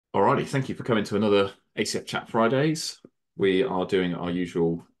Alrighty, thank you for coming to another ACF Chat Fridays. We are doing our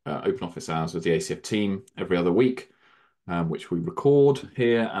usual open office hours with the ACF team every other week, which we record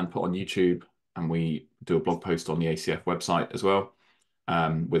here and put on YouTube, and we do a blog post on the ACF website as well,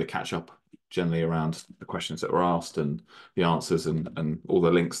 with a catch up generally around the questions that were asked and the answers and all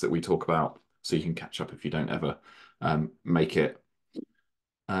the links that we talk about, so you can catch up if you don't ever make it.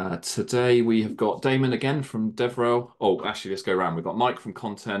 Today we have got Damon again from DevRel. Oh, actually, let's go around. We've got Mike from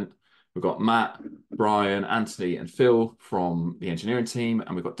Content. We've got Matt, Brian, Anthony, and Phil from the engineering team.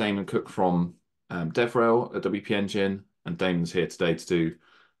 And we've got Damon Cook from DevRel, a WP Engine. And Damon's here today to do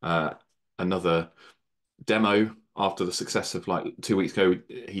another demo after the success of like 2 weeks ago.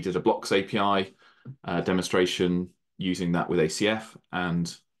 He did a blocks API demonstration using that with ACF.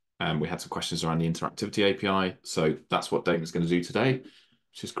 And we had some questions around the Interactivity API. So that's what Damon's going to do today,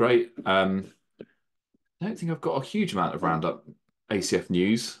 which is great. I don't think I've got a huge amount of roundup ACF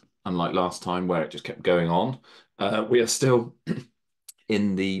news, unlike last time where it just kept going on. We are still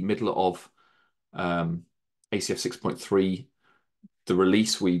in the middle of ACF 6.3, the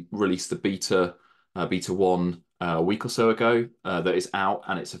release. We released the beta 1 a week or so ago, that is out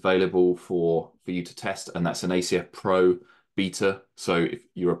and it's available for you to test, and that's an ACF Pro beta. So if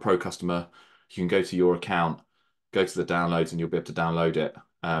you're a Pro customer, you can go to your account, go to the downloads, and you'll be able to download it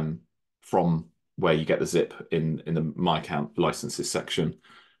from where you get the zip in the My Account licenses section.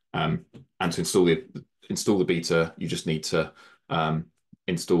 And to install the beta, you just need to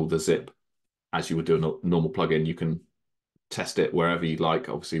install the zip as you would do a normal plugin. You can test it wherever you like.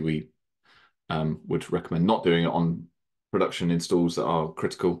 Obviously, we would recommend not doing it on production installs that are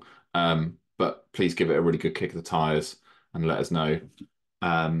critical, but please give it a really good kick of the tires and let us know.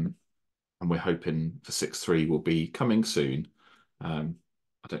 And we're hoping for 6.3 will be coming soon. I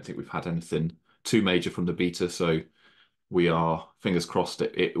don't think we've had anything too major from the beta, so we are fingers crossed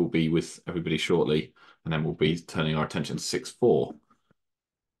it will be with everybody shortly, and then we'll be turning our attention to 6.4.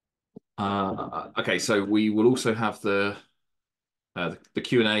 Okay, so we will also have the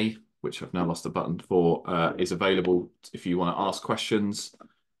Q&A, which I've now lost the button for, is available if you want to ask questions,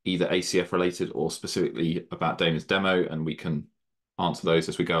 either ACF related or specifically about Damon's demo, and we can answer those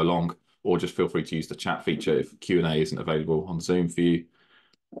as we go along, or just feel free to use the chat feature if Q&A isn't available on Zoom for you.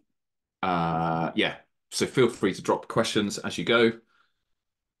 Yeah, so feel free to drop questions as you go.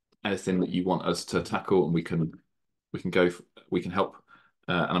 Anything that you want us to tackle, and we can help.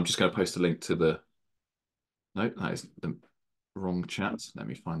 And I'm just going to post a link to the. No, that is the wrong chat. Let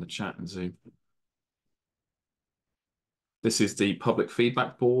me find the chat in Zoom. This is the public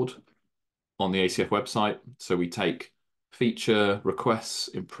feedback board on the ACF website. So we take feature requests,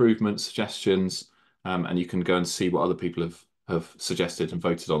 improvements, suggestions, and you can go and see what other people have suggested and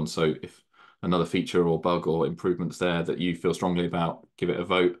voted on. So if another feature or bug or improvements there that you feel strongly about, give it a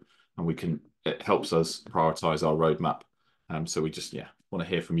vote, and it helps us prioritize our roadmap. So we just want to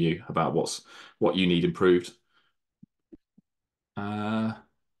hear from you about what you need improved. And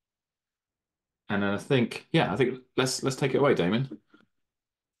then I think let's take it away, Damon.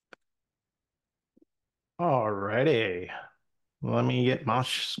 Alrighty. Let me get my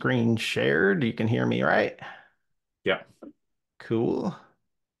screen shared. You can hear me, right? Yeah. Cool.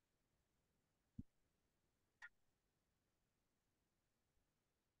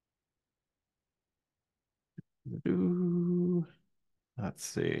 Let's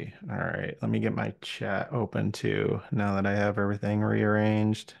see. All right. Let me get my chat open too, now that I have everything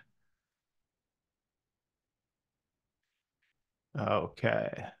rearranged.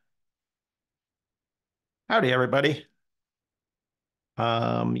 Okay. Howdy, everybody.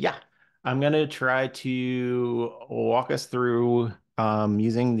 Yeah, I'm gonna try to walk us through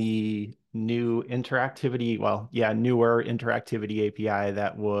using the new interactivity, newer interactivity API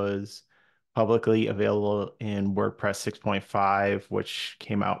that was publicly available in WordPress 6.5, which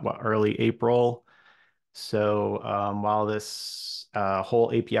came out early April. So while this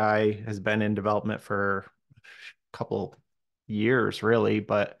whole API has been in development for a couple years, really,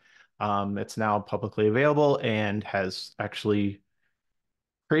 but it's now publicly available and has actually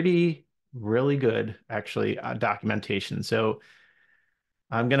really good actually documentation. So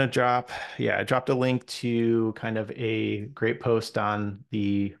I'm gonna I dropped a link to kind of a great post on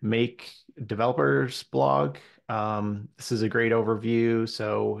the Make developers blog. This is a great overview.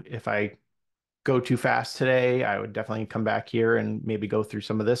 So if I go too fast today, I would definitely come back here and maybe go through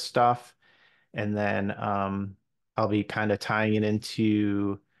some of this stuff. And then I'll be kind of tying it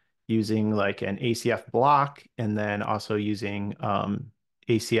into using like an ACF block, and then also using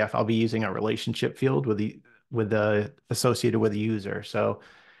ACF. I'll be using a relationship field with the associated with the user. So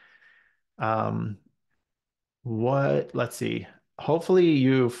let's see. hopefully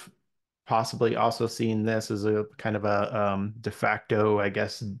you've possibly also seen this as a kind of a de facto, I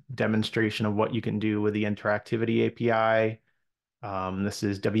guess, demonstration of what you can do with the Interactivity API. This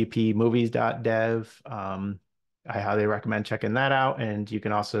is wpmovies.dev. I highly recommend checking that out. And you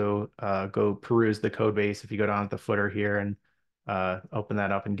can also go peruse the code base if you go down at the footer here and open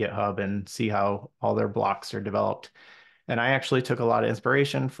that up in GitHub and see how all their blocks are developed. And I actually took a lot of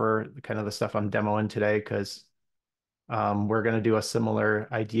inspiration for kind of the stuff I'm demoing today because we're going to do a similar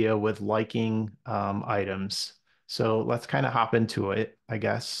idea with liking items. So let's kind of hop into it, I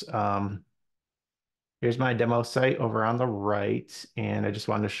guess. Here's my demo site over on the right, and I just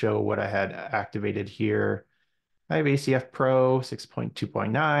wanted to show what I had activated here. I have ACF Pro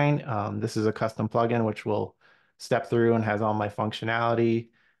 6.2.9. This is a custom plugin which will step through and has all my functionality.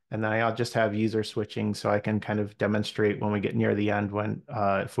 And then I'll just have user switching so I can kind of demonstrate when we get near the end when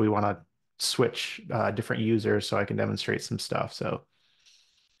if we want to switch different users so I can demonstrate some stuff. So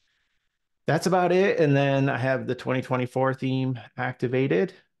that's about it. And then I have the 2024 theme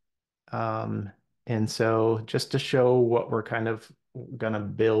activated. Um, and so just to show what we're kind of gonna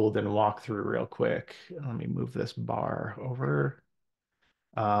build and walk through real quick, let me move this bar over.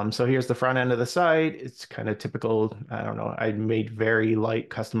 So here's the front end of the site. It's kind of typical. I don't know. I made very light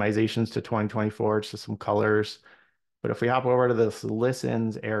customizations to 2024, just some colors. But if we hop over to this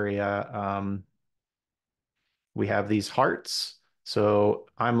listens area, we have these hearts. So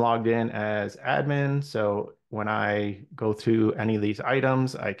I'm logged in as admin. So when I go through any of these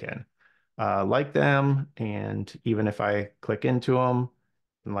items, I can like them. And even if I click into them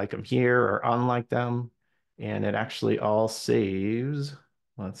and like them here or unlike them, and it actually all saves.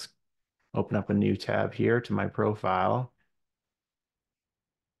 Let's open up a new tab here to my profile.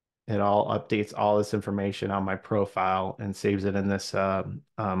 It all updates all this information on my profile and saves it in this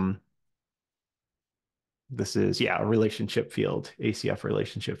this is, yeah, a relationship field, ACF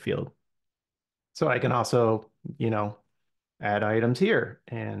relationship field. So I can also, add items here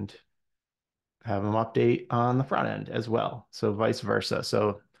and have them update on the front end as well. So vice versa.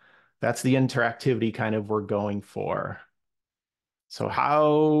 So that's the interactivity kind of we're going for. So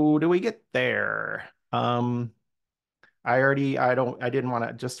how do we get there? I didn't want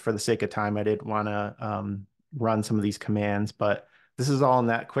to, just for the sake of time, I didn't want to run some of these commands, but this is all in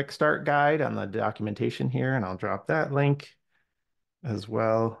that quick start guide on the documentation here, and I'll drop that link as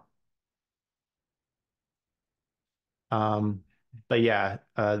well. Um, but yeah,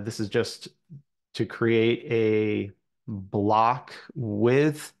 this is just to create a block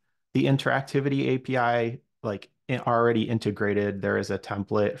with the interactivity API, like already integrated. There is a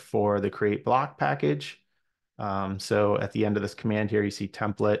template for the create block package. So at the end of this command here, you see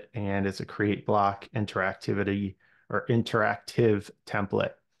template, and it's a create block interactivity or interactive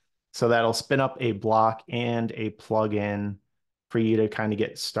template. So that'll spin up a block and a plugin for you to kind of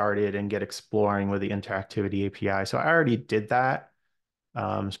get started and get exploring with the interactivity API. So I already did that.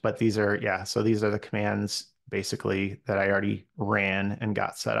 But these are, yeah, so these are the commands basically that I already ran and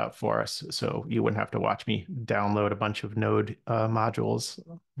got set up for us. So you wouldn't have to watch me download a bunch of Node modules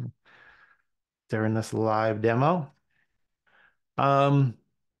during this live demo. Um,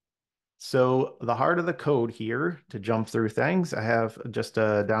 so the heart of the code here to jump through things, I have just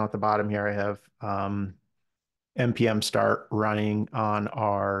down at the bottom here, I have npm start running on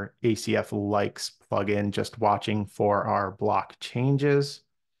our ACF likes plugin, just watching for our block changes.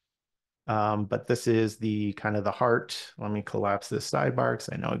 But this is the kind of the heart. Let me collapse this sidebar because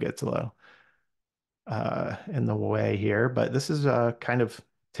I know it gets a little in the way here, but this is a kind of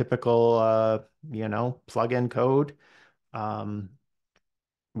typical, plugin code. Um,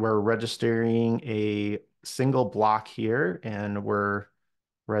 we're registering a single block here, and we're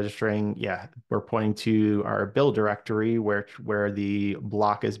registering, yeah, we're pointing to our build directory where the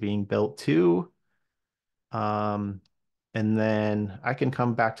block is being built to. Um, and then I can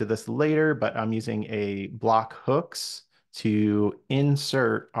come back to this later, but I'm using a block hooks to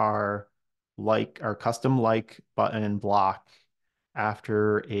insert our custom like button block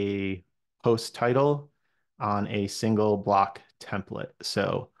after a post title on a single block template.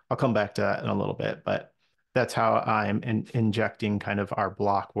 So I'll come back to that in a little bit, but that's how I'm injecting kind of our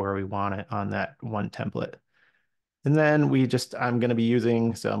block where we want it on that one template. And then I'm going to be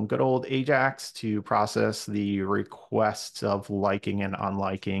using some good old Ajax to process the requests of liking and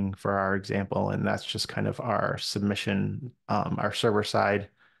unliking for our example. And that's just kind of our submission, our server side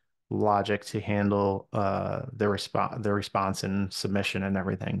logic to handle the response and submission and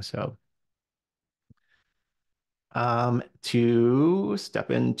everything. So to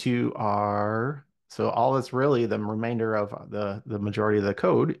step into so all that's really the remainder of the majority of the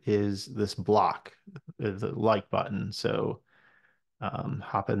code is this block, the like button. So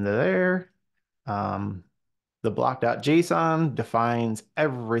Hop into there. Um, the block.json defines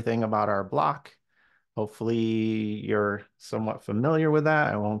everything about our block. Hopefully you're somewhat familiar with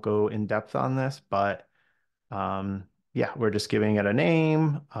that. I won't go in depth on this, but yeah, we're just giving it a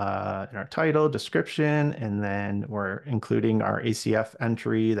name, and our title, description, and then we're including our ACF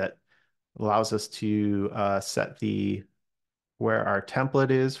entry that allows us to set the where our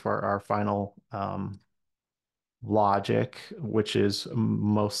template is for our final logic, which is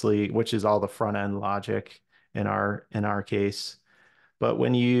all the front end logic in our case. But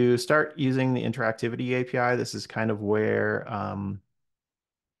when you start using the Interactivity API, this is kind of where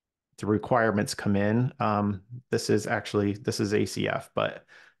the requirements come in. This is ACF, but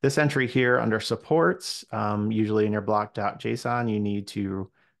this entry here under supports, usually in your block.json, you need to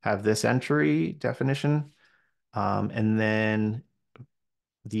have this entry definition. And then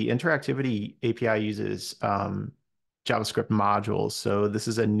the Interactivity API uses JavaScript modules. So this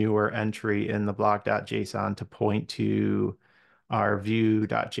is a newer entry in the block.json to point to our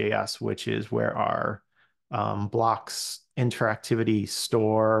view.js, which is where our blocks interactivity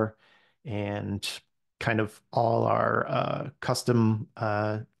store and kind of all our custom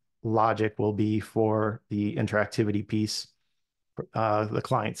logic will be for the interactivity piece, the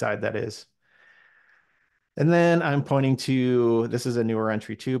client side, that is. And then I'm pointing to, this is a newer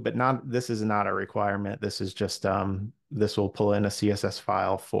entry too, but this is not a requirement. This is just, this will pull in a CSS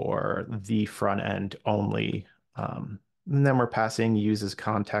file for the front end only. And then we're passing uses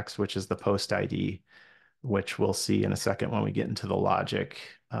context, which is the post ID, which we'll see in a second when we get into the logic.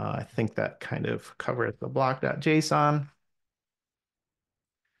 I think that kind of covers the block.json.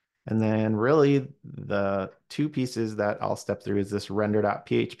 And then really the two pieces that I'll step through is this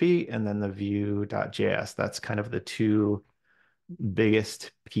render.php and then the view.js. That's kind of the two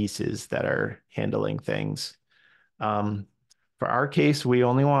biggest pieces that are handling things. For our case, we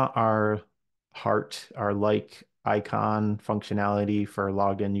only want our heart, our like icon functionality for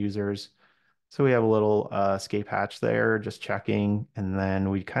logged in users. So we have a little escape hatch there, just checking, and then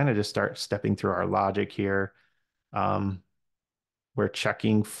we kind of just start stepping through our logic here. We're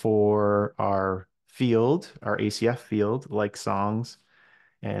checking for our field, our ACF field, like songs,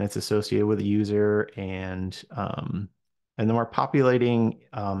 and it's associated with a user, and then we're populating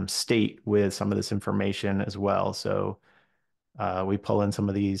state with some of this information as well. So we pull in some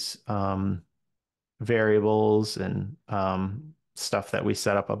of these variables and stuff that we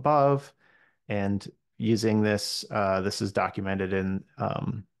set up above, and using this, this is documented in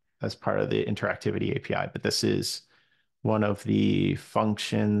as part of the Interactivity API, but this is one of the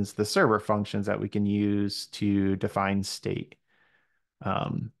functions, the server functions that we can use to define state.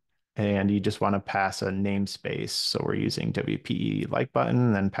 And you just want to pass a namespace. So we're using WP like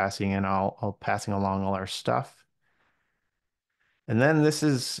button, then passing in all passing along all our stuff. And then this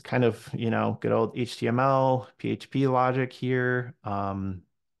is kind of, good old HTML, PHP logic here.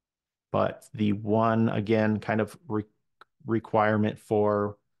 But the one, again, kind of requirement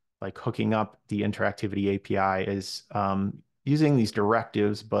for like hooking up the Interactivity API is using these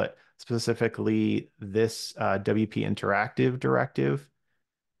directives, but specifically this WP interactive directive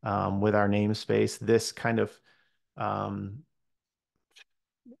with our namespace. This kind of,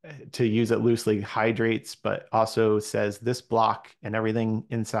 to use it loosely, hydrates, but also says this block and everything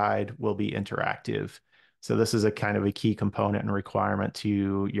inside will be interactive. So this is a kind of a key component and requirement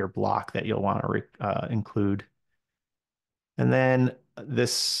to your block that you'll want to include. And then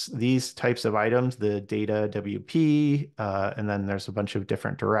these types of items, the data WP, and then there's a bunch of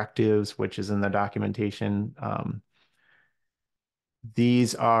different directives, which is in the documentation.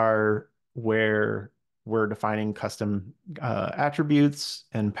 These are where we're defining custom attributes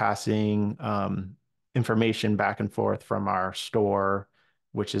and passing information back and forth from our store,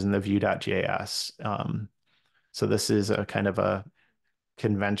 which is in the view.js. So this is a kind of a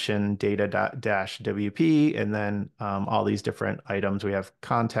convention data-wp, and then all these different items. We have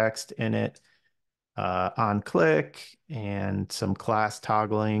context in it, on click, and some class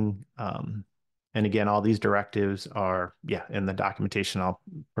toggling. And again, all these directives are, in the documentation. I'll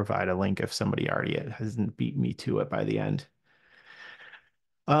provide a link if somebody already hasn't beat me to it by the end.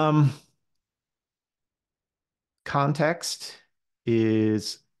 Context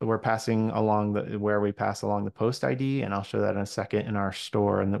is we're passing along where we pass along the post ID, and I'll show that in a second in our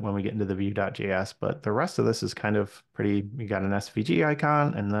store and then when we get into the view.js. But the rest of this is kind of pretty, we got an SVG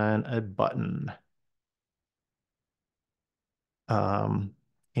icon and then a button.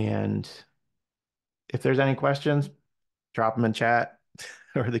 And if there's any questions, drop them in chat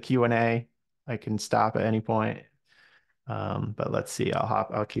or the Q&A. I can stop at any point. But let's see,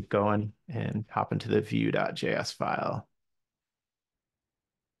 I'll keep going and hop into the view.js file.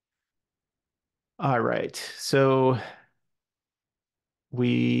 All right. So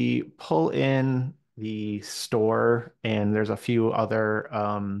we pull in the store, and there's a few other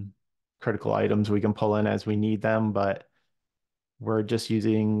critical items we can pull in as we need them, but we're just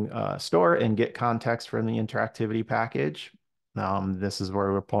using store and get context from the interactivity package. This is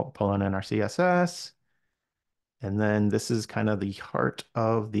where we're pulling in our CSS. And then this is kind of the heart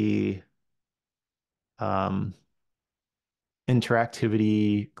of the um,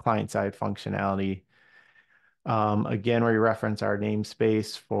 interactivity client-side functionality. Again, we reference our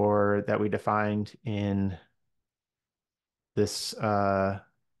namespace for that we defined in this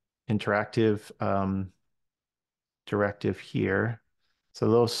interactive directive here. So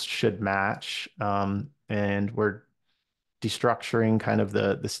those should match. And we're destructuring kind of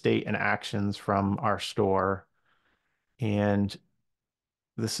the state and actions from our store. And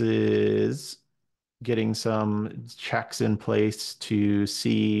this is getting some checks in place to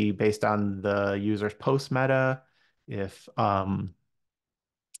see based on the user's post meta if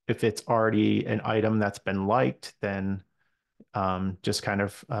it's already an item that's been liked, then just kind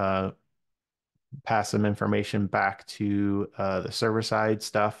of pass some information back to the server side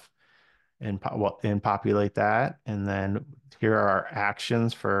stuff and populate that. And then here are our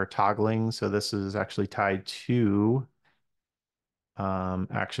actions for toggling. So this is actually tied to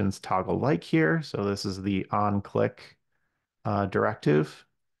actions toggle like here. So this is the on click directive.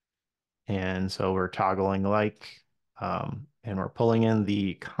 And so we're toggling like, and we're pulling in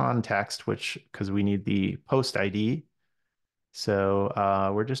the context, which because we need the post ID. So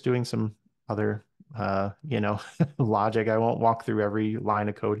we're just doing some other, logic. I won't walk through every line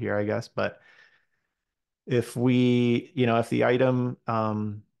of code here, I guess, but if the item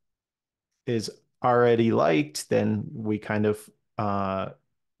is already liked, then we kind of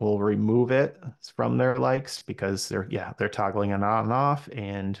will remove it from their likes because they're toggling it on and off,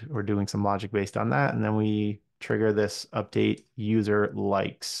 and we're doing some logic based on that. And then we trigger this update user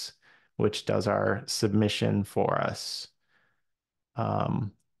likes, which does our submission for us.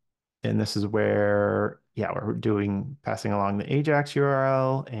 Um, and this is where, we're doing passing along the Ajax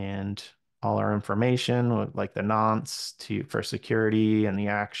URL and all our information, like the nonce for security and the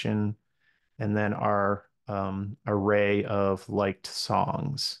action, and then our array of liked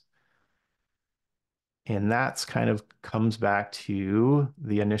songs. And that's kind of comes back to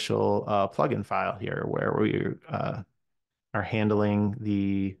the initial plugin file here where we are handling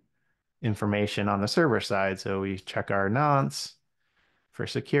the information on the server side. So we check our nonce for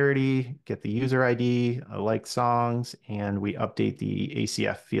security, get the user ID, like songs, and we update the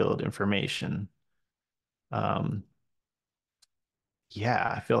ACF field information. Um,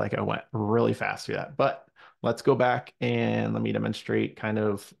 yeah, I feel like I went really fast through that, but let's go back and let me demonstrate kind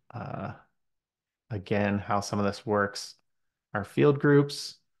of again how some of this works. Our field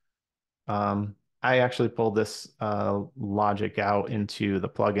groups. I actually pulled this logic out into the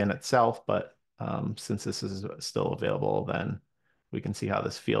plugin itself, but since this is still available, then we can see how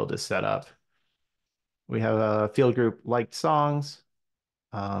this field is set up. We have a field group liked songs.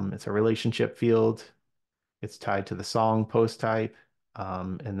 It's a relationship field. It's tied to the song post type.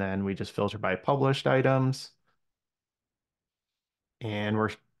 And then we just filter by published items. And we're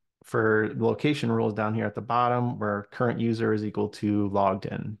for location rules down here at the bottom, where current user is equal to logged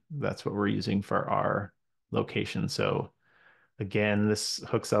in. That's what we're using for our location. So again, this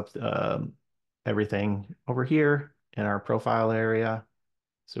hooks up everything over here in our profile area.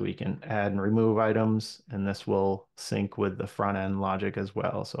 So we can add and remove items, and this will sync with the front end logic as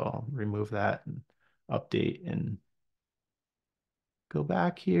well. So I'll remove that and update and go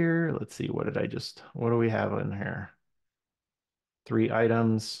back here. Let's see, what do we have in here? 3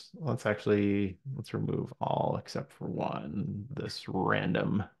 items. Let's remove all except for one, this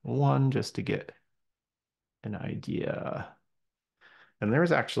random one, just to get an idea. And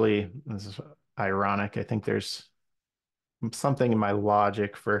this is ironic. I think there's something in my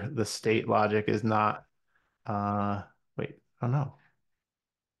logic for the state logic is not, uh, wait, oh no.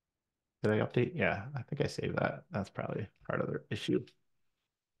 Did I update? Yeah, I think I saved that. That's probably part of the issue.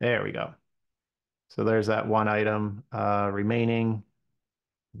 There we go. So there's that one item remaining.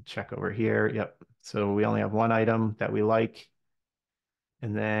 Check over here. Yep. So we only have one item that we like.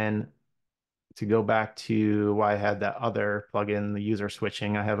 And then to go back to why I had that other plugin, the user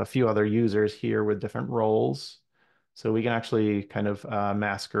switching, I have a few other users here with different roles. So we can actually kind of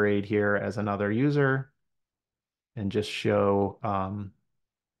masquerade here as another user and just show,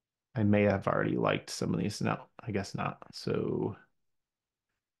 I may have already liked some of these. No, I guess not. So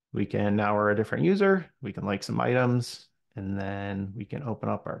now we're a different user. We can like some items, and then we can open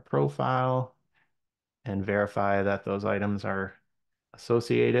up our profile and verify that those items are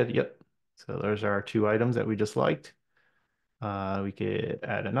associated. Yep. So those are our two items that we just liked. We could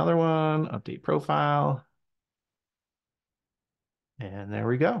add another one, update profile. And there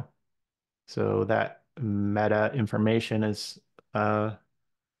we go. So that meta information is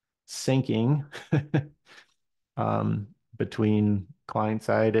syncing between client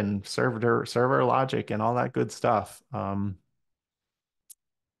side and server logic and all that good stuff.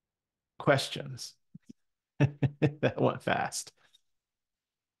 Questions? That went fast.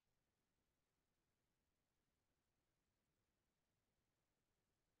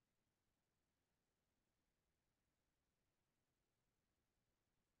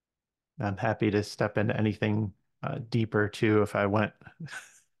 I'm happy to step into anything deeper too if I went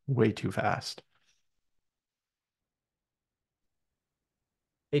way too fast.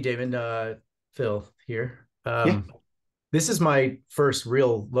 Hey, Damon, Phil here. Yeah. This is my first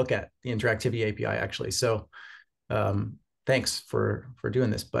real look at the Interactivity API, actually. So thanks for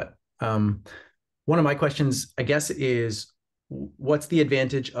doing this. But one of my questions, I guess, is what's the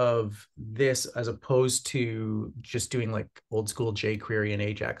advantage of this as opposed to just doing like old school jQuery and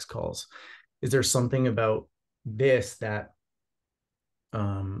Ajax calls? Is there something about this that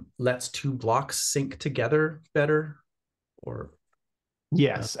lets two blocks sync together better? Or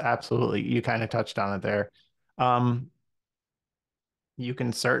Yes, absolutely. You kind of touched on it there. Um, you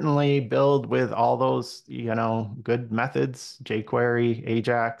can certainly build with all those, good methods, jQuery,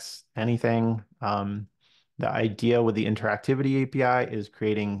 Ajax, anything. The idea with the interactivity API is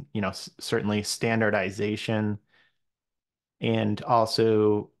creating, certainly standardization and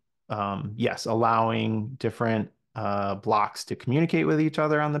also, yes, allowing different blocks to communicate with each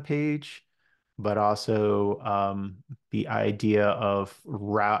other on the page, but also the idea of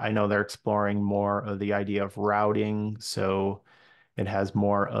route. I know they're exploring more of the idea of routing. So it has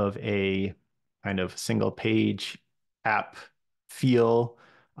more of a kind of single page app feel,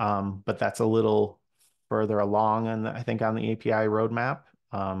 but that's a little further along, and I think on the API roadmap.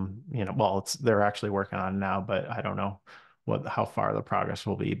 Well, they're actually working on it now, but I don't know how far the progress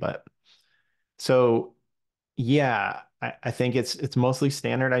will be. But so yeah, I think it's mostly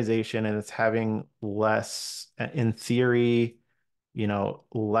standardization and it's having less, in theory,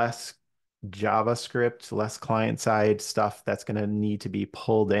 less JavaScript, less client-side stuff that's going to need to be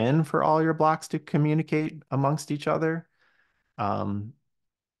pulled in for all your blocks to communicate amongst each other. Um,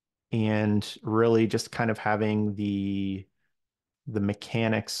 and really just kind of having the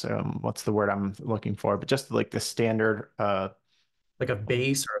mechanics, what's the word I'm looking for, but just like the standard like a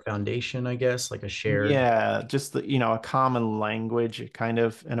base or a foundation, I guess, like a shared. yeah, just a common language kind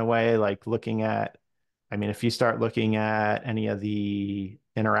of in a way, like looking at, I mean, if you start looking at any of the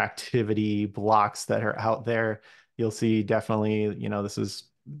interactivity blocks that are out there, you'll see definitely, it's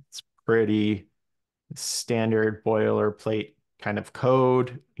pretty standard boilerplate kind of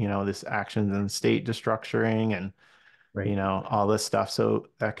code, this actions and state destructuring and, Right. all this stuff. So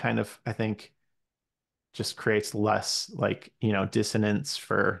that kind of, I think, just creates less like, dissonance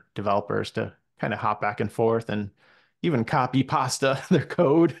for developers to kind of hop back and forth and even copy pasta their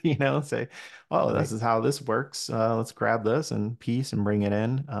code, say, oh, this Right. is how this works. Let's grab this and piece and bring it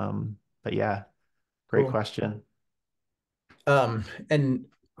in. But yeah, great Cool. question. And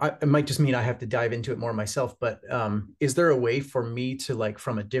it might just mean I have to dive into it more myself, but is there a way for me to like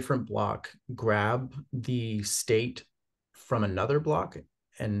from a different block grab the state from another block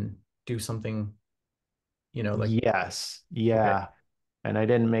and do something, like Yes. okay. Yeah. And I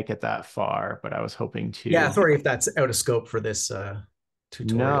didn't make it that far, but I was hoping Yeah, to. sorry if that's out of scope for this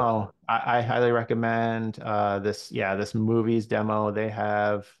tutorial. No, I highly recommend this movies demo they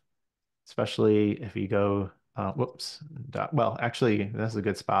have, especially if you go, whoops, well, actually, this is a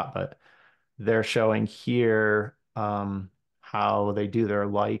good spot, but they're showing here how they do their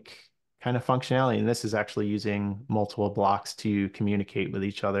like kind of functionality. And this is actually using multiple blocks to communicate with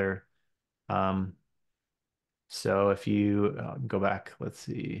each other. Um, so if you go back, let's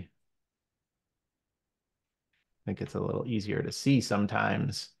see, I think it's a little easier to see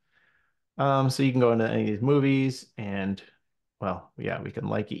sometimes. So you can go into any of these movies and, well, yeah, we can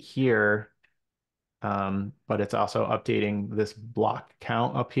like it here. But it's also updating this block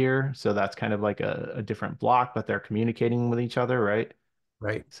count up here. So that's kind of like a different block, but they're communicating with each other, right?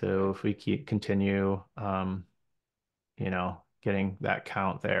 Right. So if we continue, getting that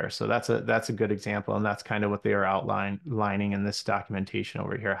count there. So that's a good example. And that's kind of what they are outlining in this documentation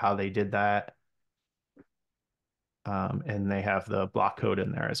over here, how they did that. And they have the block code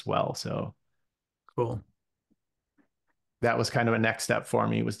in there as well. So Cool. that was kind of a next step for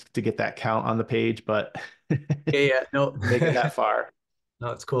me, was to get that count on the page, but Yeah, yeah. No. make it that far.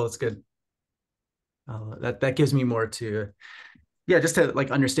 No, it's cool. It's good. That gives me more to yeah, just to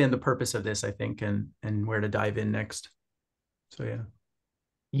like understand the purpose of this, I think, and where to dive in next. So yeah.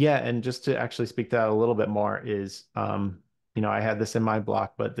 Yeah, and just to actually speak to that a little bit more is, I had this in my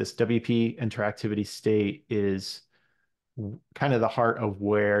block, but this WP interactivity state is kind of the heart of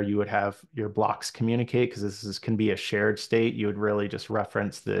where you would have your blocks communicate, because can be a shared state. You would really just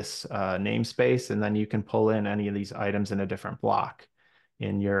reference this namespace, and then you can pull in any of these items in a different block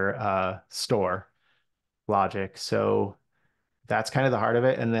in your store logic. So that's kind of the heart of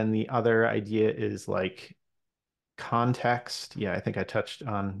it. And then the other idea is like context. Yeah, I think I touched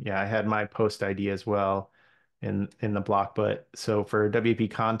on, yeah, I had my post ID as well in the block. But so for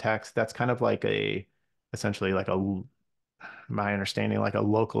WP context, that's kind of like essentially like my understanding, like a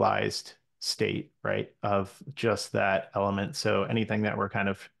localized state, right, of just that element. So anything that we're kind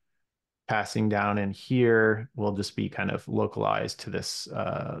of passing down in here will just be kind of localized to this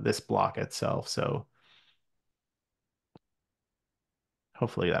block itself. So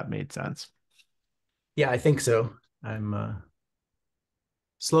hopefully that made sense. Yeah, I think so. I'm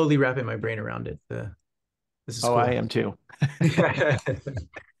slowly wrapping my brain around it. This is Oh, I cool. am too.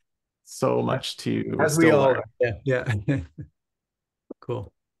 So much to As we still all learn. are. Yeah, yeah.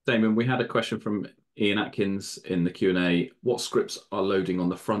 Cool. Damon, we had a question from Ian Atkins in the Q&A. What scripts are loading on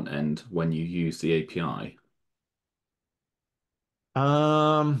the front end when you use the API?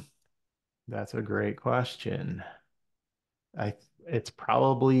 That's a great question. It's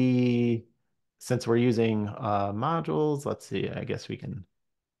probably, since we're using modules, let's see, I guess we can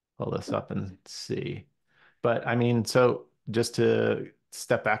pull this up and see. But I mean, so just to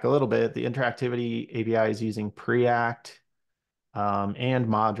step back a little bit, the interactivity API is using Preact and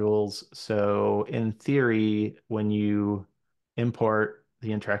modules. So in theory, when you import the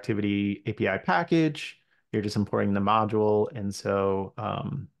interactivity API package, you're just importing the module. And so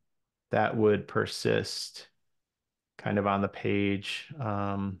that would persist kind of on the page.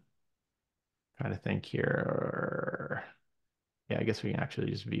 Trying to think here. Yeah, I guess we can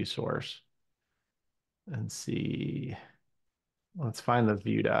actually just view source and see. Let's find the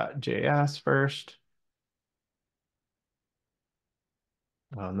view.js first.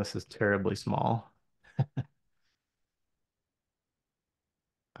 Oh, and this is terribly small.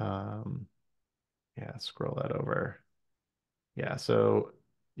 Um, yeah, scroll that over. Yeah, so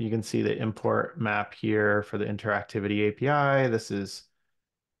you can see the import map here for the interactivity API. This is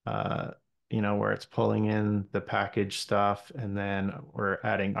uh, where it's pulling in the package stuff, and then we're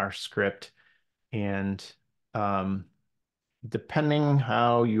adding our script. And um, depending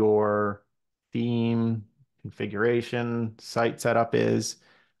how your theme configuration site setup is,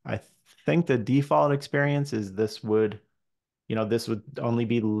 I think the default experience is this would only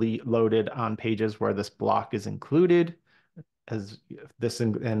be loaded on pages where this block is included. As this,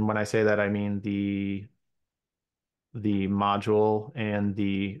 and when I say that, I mean the module and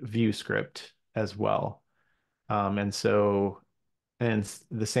the view script as well. And so, and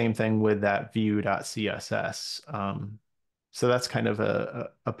the same thing with that view.css. So that's kind of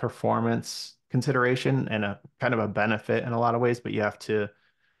a performance consideration and a kind of a benefit in a lot of ways, but you have to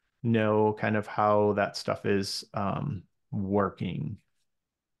know kind of how that stuff is working.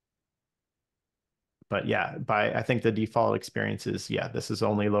 But yeah, I think the default experience is, yeah, this is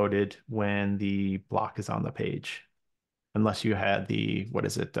only loaded when the block is on the page, unless you had what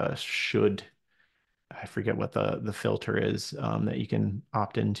is it, should, I forget what the filter is that you can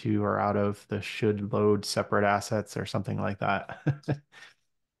opt into or out of, the should load separate assets or something like that.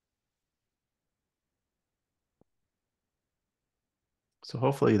 So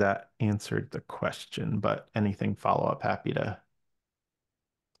hopefully that answered the question, but anything follow up, happy to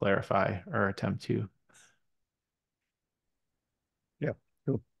clarify or attempt to. Yeah,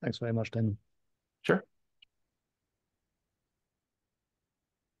 cool. Thanks very much, Damon. Sure.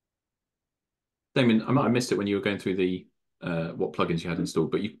 Damon, I might have missed it when you were going through the what plugins you had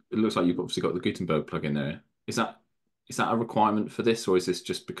installed, but it looks like you've obviously got the Gutenberg plugin there. Is that a requirement for this, or is this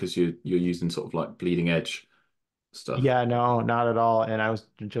just because you're using sort of like bleeding edge stuff? Yeah, no, not at all. And I was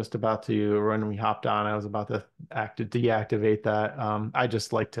just about to, when we hopped on, I was about to deactivate that. I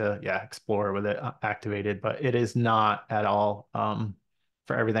just like to, yeah, explore with it activated, but it is not at all.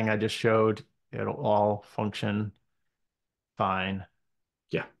 For everything I just showed, it'll all function fine.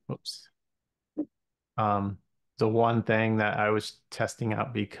 Yeah. Oops. The one thing that I was testing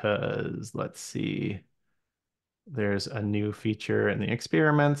out, because let's see, there's a new feature in the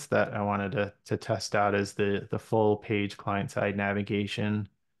experiments that I wanted to test out, is the full page client-side navigation,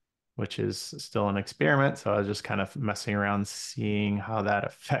 which is still an experiment. So I was just kind of messing around, seeing how that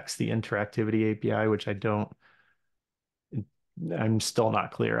affects the interactivity API, which I'm still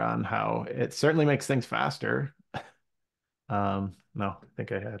not clear on how. It certainly makes things faster. No, I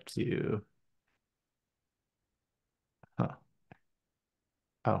think I have to. Huh.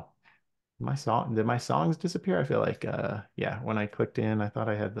 Oh, did my songs disappear? I feel like yeah, when I clicked in, I thought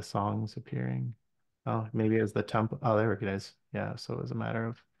I had the songs appearing. Oh, maybe it was the temp. Oh, there it is. Yeah, so it was a matter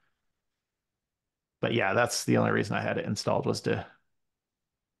of. But yeah, that's the only reason I had it installed, was to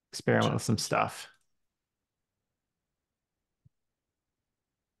experiment with some stuff.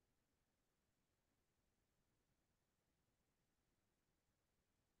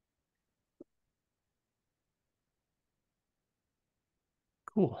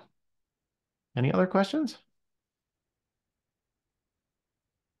 Cool. Any other questions?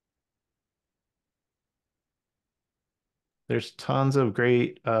 There's tons of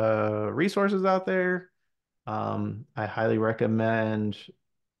great resources out there. I highly recommend,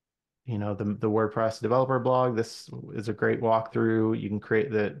 the WordPress developer blog. This is a great walkthrough. You can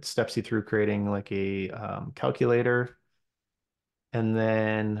create that steps you through creating like a calculator. And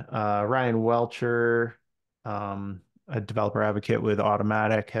then Ryan Welcher, a developer advocate with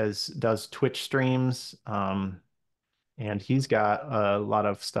Automatic, does Twitch streams, and he's got a lot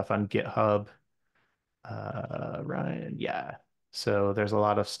of stuff on GitHub. Ryan, yeah. So there's a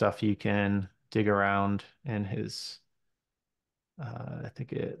lot of stuff you can dig around in his. I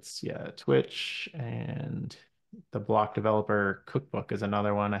think it's, yeah, Twitch, and the Block Developer Cookbook is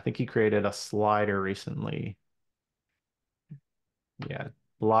another one. I think he created a slider recently. Yeah,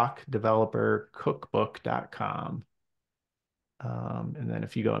 blockdevelopercookbook.com. And then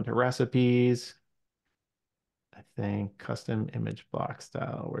if you go into recipes, I think custom image block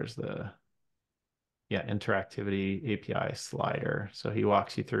style, where's the, yeah, interactivity API slider. So he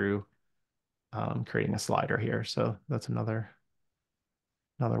walks you through creating a slider here. So that's another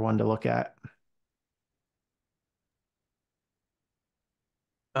one to look at.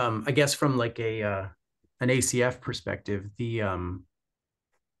 I guess from like an ACF perspective, the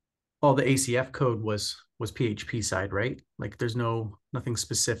all the ACF code was PHP side, right? Like there's nothing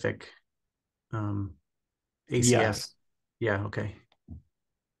specific ACF. Yes. Yeah, okay.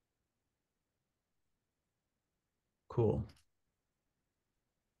 Cool.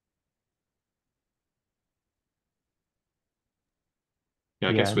 Yeah,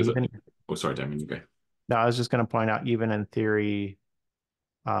 I Yeah, guess and even, oh, sorry, Damien, you go. no, I was just going to point out, even in theory,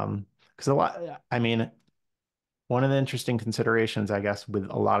 because I mean, one of the interesting considerations, I guess, with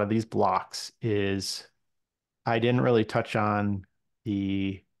a lot of these blocks is I didn't really touch on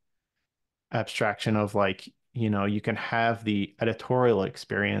the abstraction of, like, you can have the editorial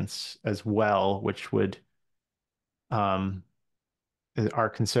experience as well, which would um are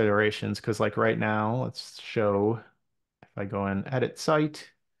considerations, because like right now, let's show, if I go in edit site,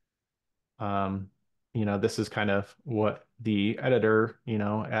 um, this is kind of what the editor,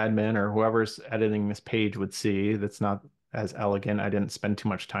 admin or whoever's editing this page would see. That's not as elegant. I didn't spend too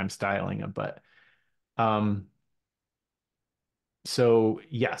much time styling it, but um, so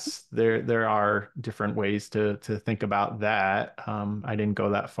yes, there are different ways to think about that. I didn't go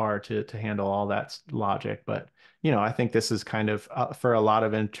that far to handle all that logic, but I think this is kind of for a lot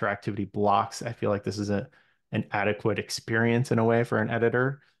of interactivity blocks. I feel like this is an adequate experience in a way for an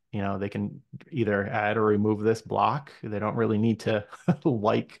editor. They can either add or remove this block. They don't really need to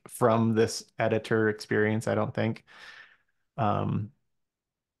like from this editor experience, I don't think. Um,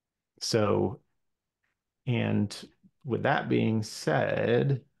 so, and with that being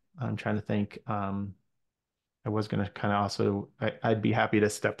said, I'm trying to think. I was going to kind of also, I'd be happy to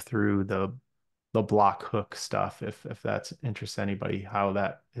step through the block hook stuff if that's interests anybody, how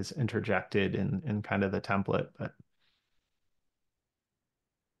that is interjected in kind of the template, but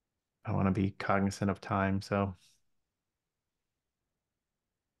I want to be cognizant of time. So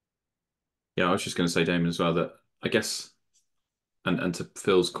Yeah, I was just going to say, Damon, as well, that I guess, and to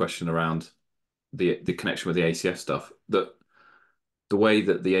Phil's question around the connection with the ACF stuff, that the way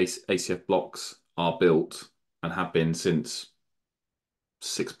that the ACF blocks are built and have been since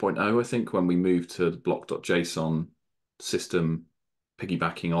 6.0, I think, when we moved to the block.json system,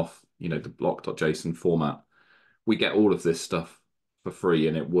 piggybacking off, the block.json format, we get all of this stuff for free,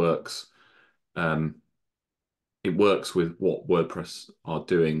 and it works. It works with what WordPress are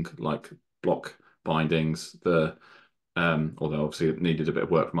doing, like block bindings, although obviously it needed a bit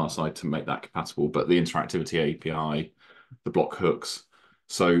of work from our side to make that compatible, but the interactivity API, the block hooks.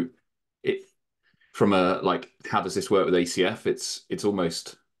 So it from a like, how does this work with ACF? It's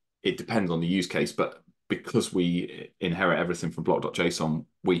almost, it depends on the use case, but because we inherit everything from block.json,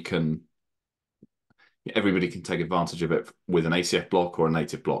 everybody can take advantage of it with an ACF block or a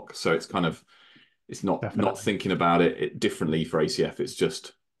native block. So it's kind of, it's not definitely. thinking about it differently for ACF. It's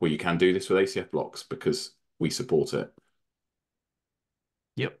just, well, you can do this with ACF blocks because we support it.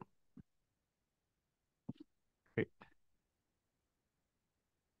 Yep. Great.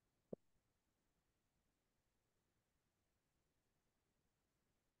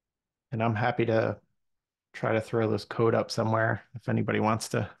 And I'm happy to try to throw this code up somewhere if anybody wants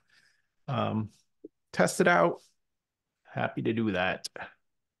to test it out. Happy to do that.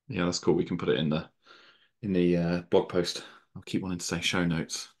 Yeah, that's cool. We can put it in the blog post. I'll keep wanting to say show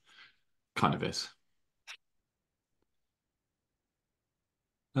notes. Kind of is.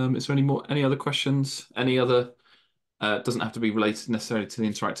 Is there any other questions? Any other? Doesn't have to be related necessarily to the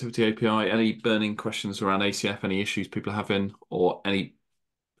Interactivity API. Any burning questions around ACF? Any issues people are having, or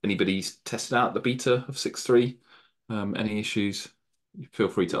anybody's tested out the beta of 6.3? Any issues? Feel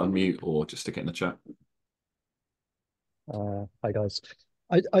free to unmute or just stick it in the chat. Hi guys.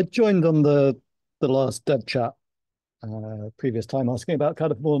 I joined on the last dev chat previous time asking about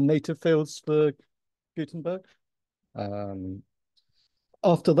kind of more native fields for Gutenberg.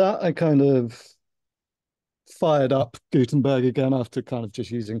 After that, I kind of fired up Gutenberg again after kind of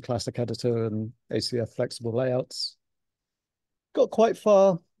just using classic editor and ACF flexible layouts. Got quite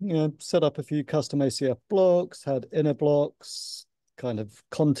far, set up a few custom ACF blocks, had inner blocks, kind of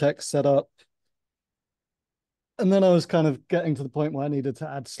context set up. And then I was kind of getting to the point where I needed to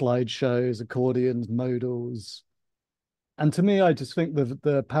add slideshows, accordions, modals. And to me, I just think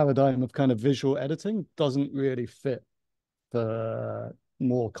the paradigm of kind of visual editing doesn't really fit for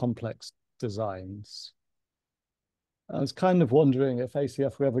more complex designs. I was kind of wondering if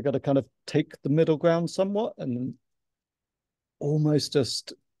ACF were ever going to kind of take the middle ground somewhat and almost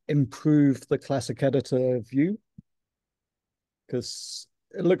just improve the classic editor view. Because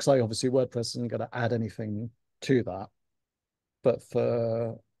it looks like obviously WordPress isn't going to add anything to that. But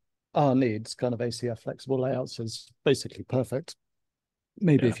for our needs, kind of ACF flexible layouts is basically perfect.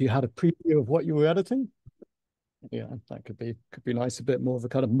 Maybe if you had a preview of what you were editing, that could be nice. A bit more of a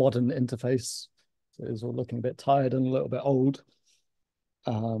kind of modern interface. So it's all looking a bit tired and a little bit old.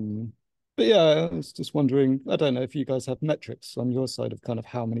 But yeah, I was just wondering, I don't know if you guys have metrics on your side of kind of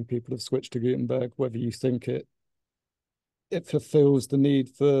how many people have switched to Gutenberg, whether you think it fulfills the need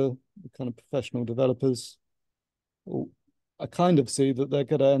for the kind of professional developers. Well, I kind of see that they're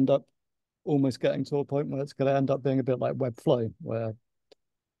going to end up almost getting to a point where it's going to end up being a bit like Webflow, where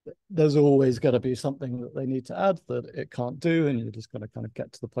there's always going to be something that they need to add that it can't do, and you're just going to kind of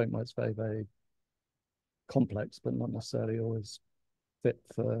get to the point where it's very, very complex, but not necessarily always fit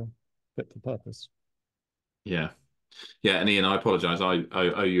for purpose. Yeah. And Ian, I apologize. I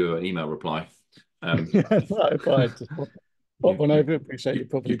owe you an email reply. Yeah, no, fine. Just pop one over. Appreciate you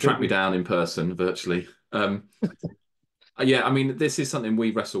probably you tracked me down in person virtually. Yeah, I mean, this is something we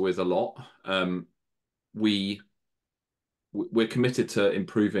wrestle with a lot. We're committed to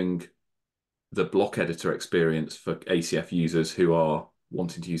improving the block editor experience for ACF users who are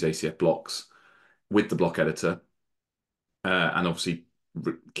wanting to use ACF blocks with the block editor, and obviously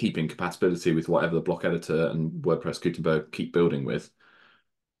keeping compatibility with whatever the block editor and WordPress Gutenberg keep building with.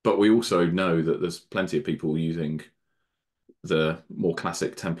 But we also know that there's plenty of people using the more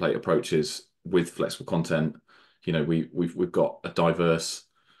classic template approaches with flexible content. We've got a diverse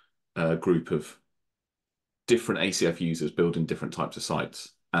group of different ACF users building different types of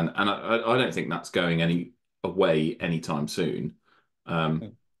sites, and I don't think that's going away anytime soon.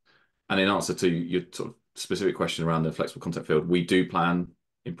 And in answer to your sort of specific question around the flexible content field, we do plan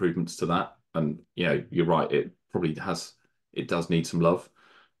improvements to that, and you're right, it does need some love,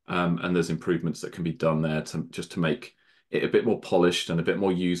 and there's improvements that can be done there to make it a bit more polished and a bit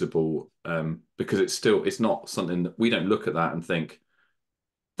more usable, because it's not something that we don't look at that and think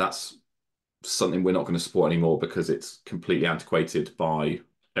that's something we're not going to support anymore because it's completely antiquated by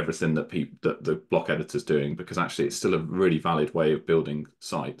everything that the block editor's doing, because actually it's still a really valid way of building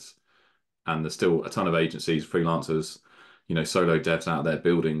sites, and there's still a ton of agencies, freelancers, solo devs out there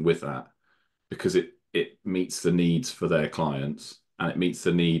building with that, because it meets the needs for their clients, and it meets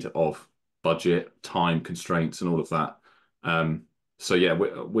the need of budget, time constraints, and all of that. So yeah,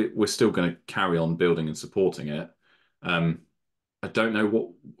 we're still going to carry on building and supporting it. I don't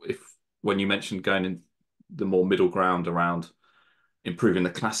know when you mentioned going in the more middle ground around improving the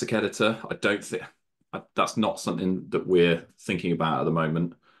classic editor, I don't think that's not something that we're thinking about at the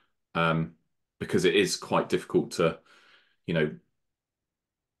moment, because it is quite difficult to,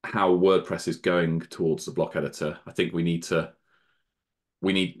 how WordPress is going towards the block editor. I think we've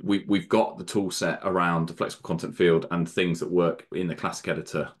got the tool set around the flexible content field and things that work in the classic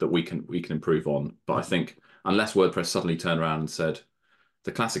editor that we can improve on. But I think unless WordPress suddenly turned around and said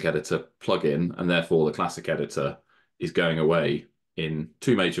the classic editor plugin, and therefore the classic editor is going away in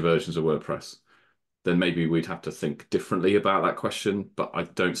two major versions of WordPress, then maybe we'd have to think differently about that question. But I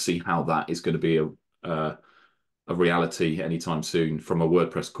don't see how that is going to be a reality anytime soon from a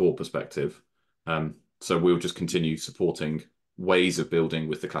WordPress core perspective. So we'll just continue supporting ways of building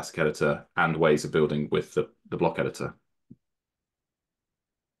with the classic editor and ways of building with the block editor.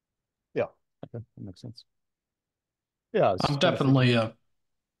 Yeah, okay, that makes sense. Yeah, I'm definitely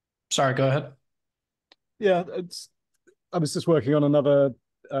sorry, go ahead. Yeah, I was just working on another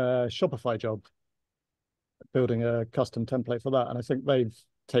Shopify job, building a custom template for that, and I think they've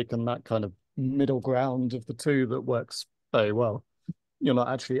taken that kind of middle ground of the two that works very well. You're not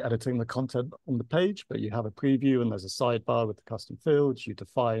actually editing the content on the page, but you have a preview and there's a sidebar with the custom fields. You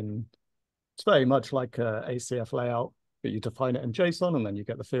define, it's very much like a ACF layout, but you define it in JSON and then you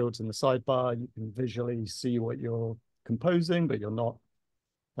get the fields in the sidebar. You can visually see what you're composing, but you're not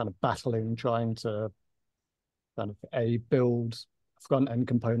kind of battling, trying to kind of build a front end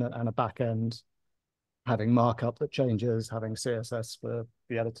component and a back end, having markup that changes, having CSS for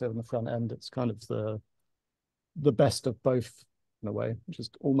the editor and the front end. It's kind of the best of both in a way,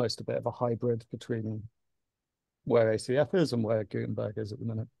 just almost a bit of a hybrid between where ACF is and where Gutenberg is at the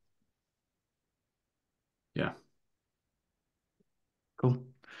minute. Yeah. Cool.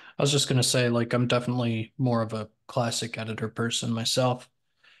 I was just going to say, like, I'm definitely more of a classic editor person myself.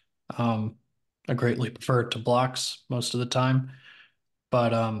 I greatly prefer to blocks most of the time,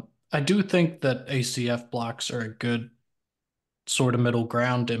 but I do think that ACF blocks are a good sort of middle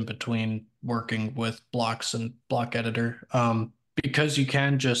ground in between working with blocks and block editor, because you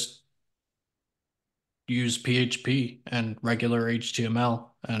can just use PHP and regular HTML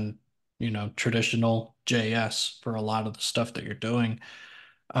and, you know, traditional JS for a lot of the stuff that you're doing.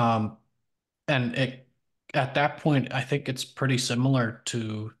 And at that point, I think it's pretty similar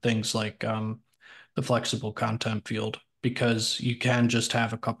to things like the flexible content field, because you can just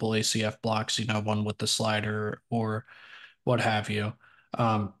have a couple ACF blocks, you know, one with the slider or what have you.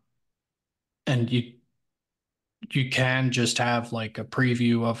 And you can just have like a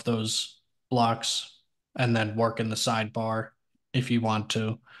preview of those blocks and then work in the sidebar if you want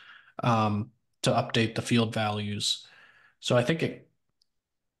to update the field values. So I think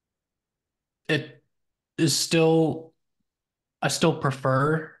it is still, I still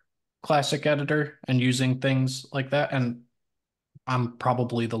prefer classic editor and using things like that. And I'm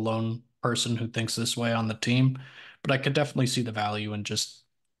probably the lone person who thinks this way on the team, but I could definitely see the value in just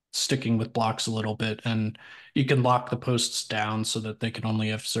sticking with blocks a little bit. And you can lock the posts down so that they can only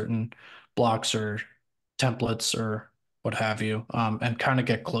have certain blocks or templates or what have you, and kind of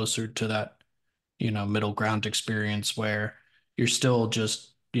get closer to that, you know, middle ground experience where you're still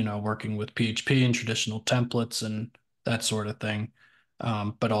just, you know, working with PHP and traditional templates and that sort of thing,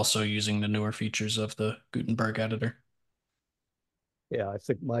 but also using the newer features of the Gutenberg editor. Yeah, I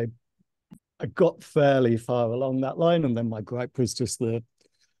think I got fairly far along that line, and then my gripe was just the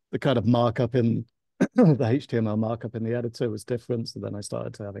kind of markup in the HTML markup in the editor was different. So then I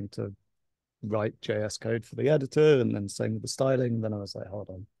started having to write JS code for the editor, and then same with the styling. Then I was like, hold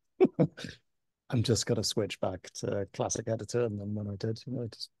on, I'm just gonna switch back to classic editor. And then when I did, you know,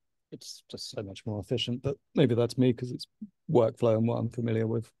 it's just so much more efficient. But maybe that's me because it's workflow and what I'm familiar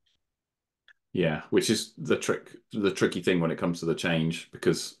with. Yeah, which is the tricky thing when it comes to the change,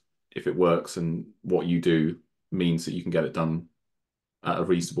 because if it works and what you do means that you can get it done at a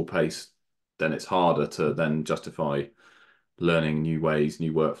reasonable pace, then it's harder to then justify learning new ways,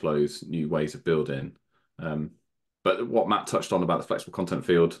 new workflows, new ways of building. But what Matt touched on about the flexible content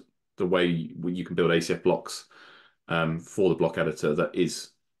field, the way you can build ACF blocks for the block editor, that is,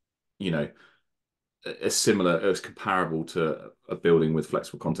 you know, as comparable to a building with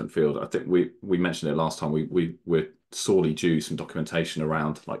flexible content field. I think we mentioned it last time. We're sorely due some documentation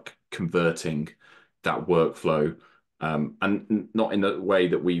around like converting that workflow, and not in the way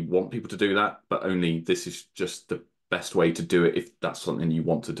that we want people to do that, but only this is just the best way to do it if that's something you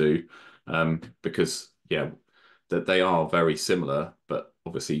want to do, because yeah, that they are very similar, but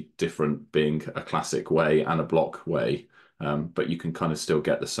obviously different, being a classic way and a block way, but you can kind of still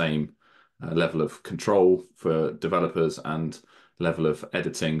get the same level of control for developers and level of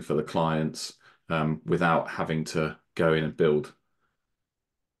editing for the clients, without having to go in and build,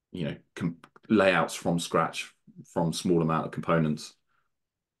 you know, layouts from scratch from small amount of components.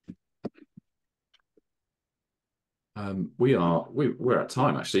 We're at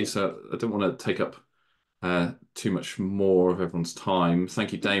time actually, so I don't want to take up too much more of everyone's time.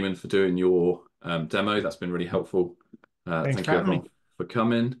 Thank you, Damon, for doing your demo. That's been really helpful. Thank you everyone for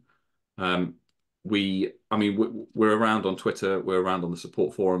coming. We're around on Twitter, we're around on the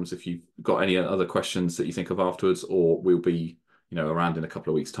support forums if you've got any other questions that you think of afterwards, or we'll be, you know, around in a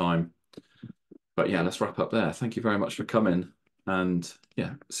couple of weeks' time. But yeah, let's wrap up there. Thank you very much for coming, and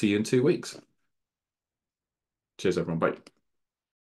yeah, see you in 2 weeks. Cheers, everyone. Bye.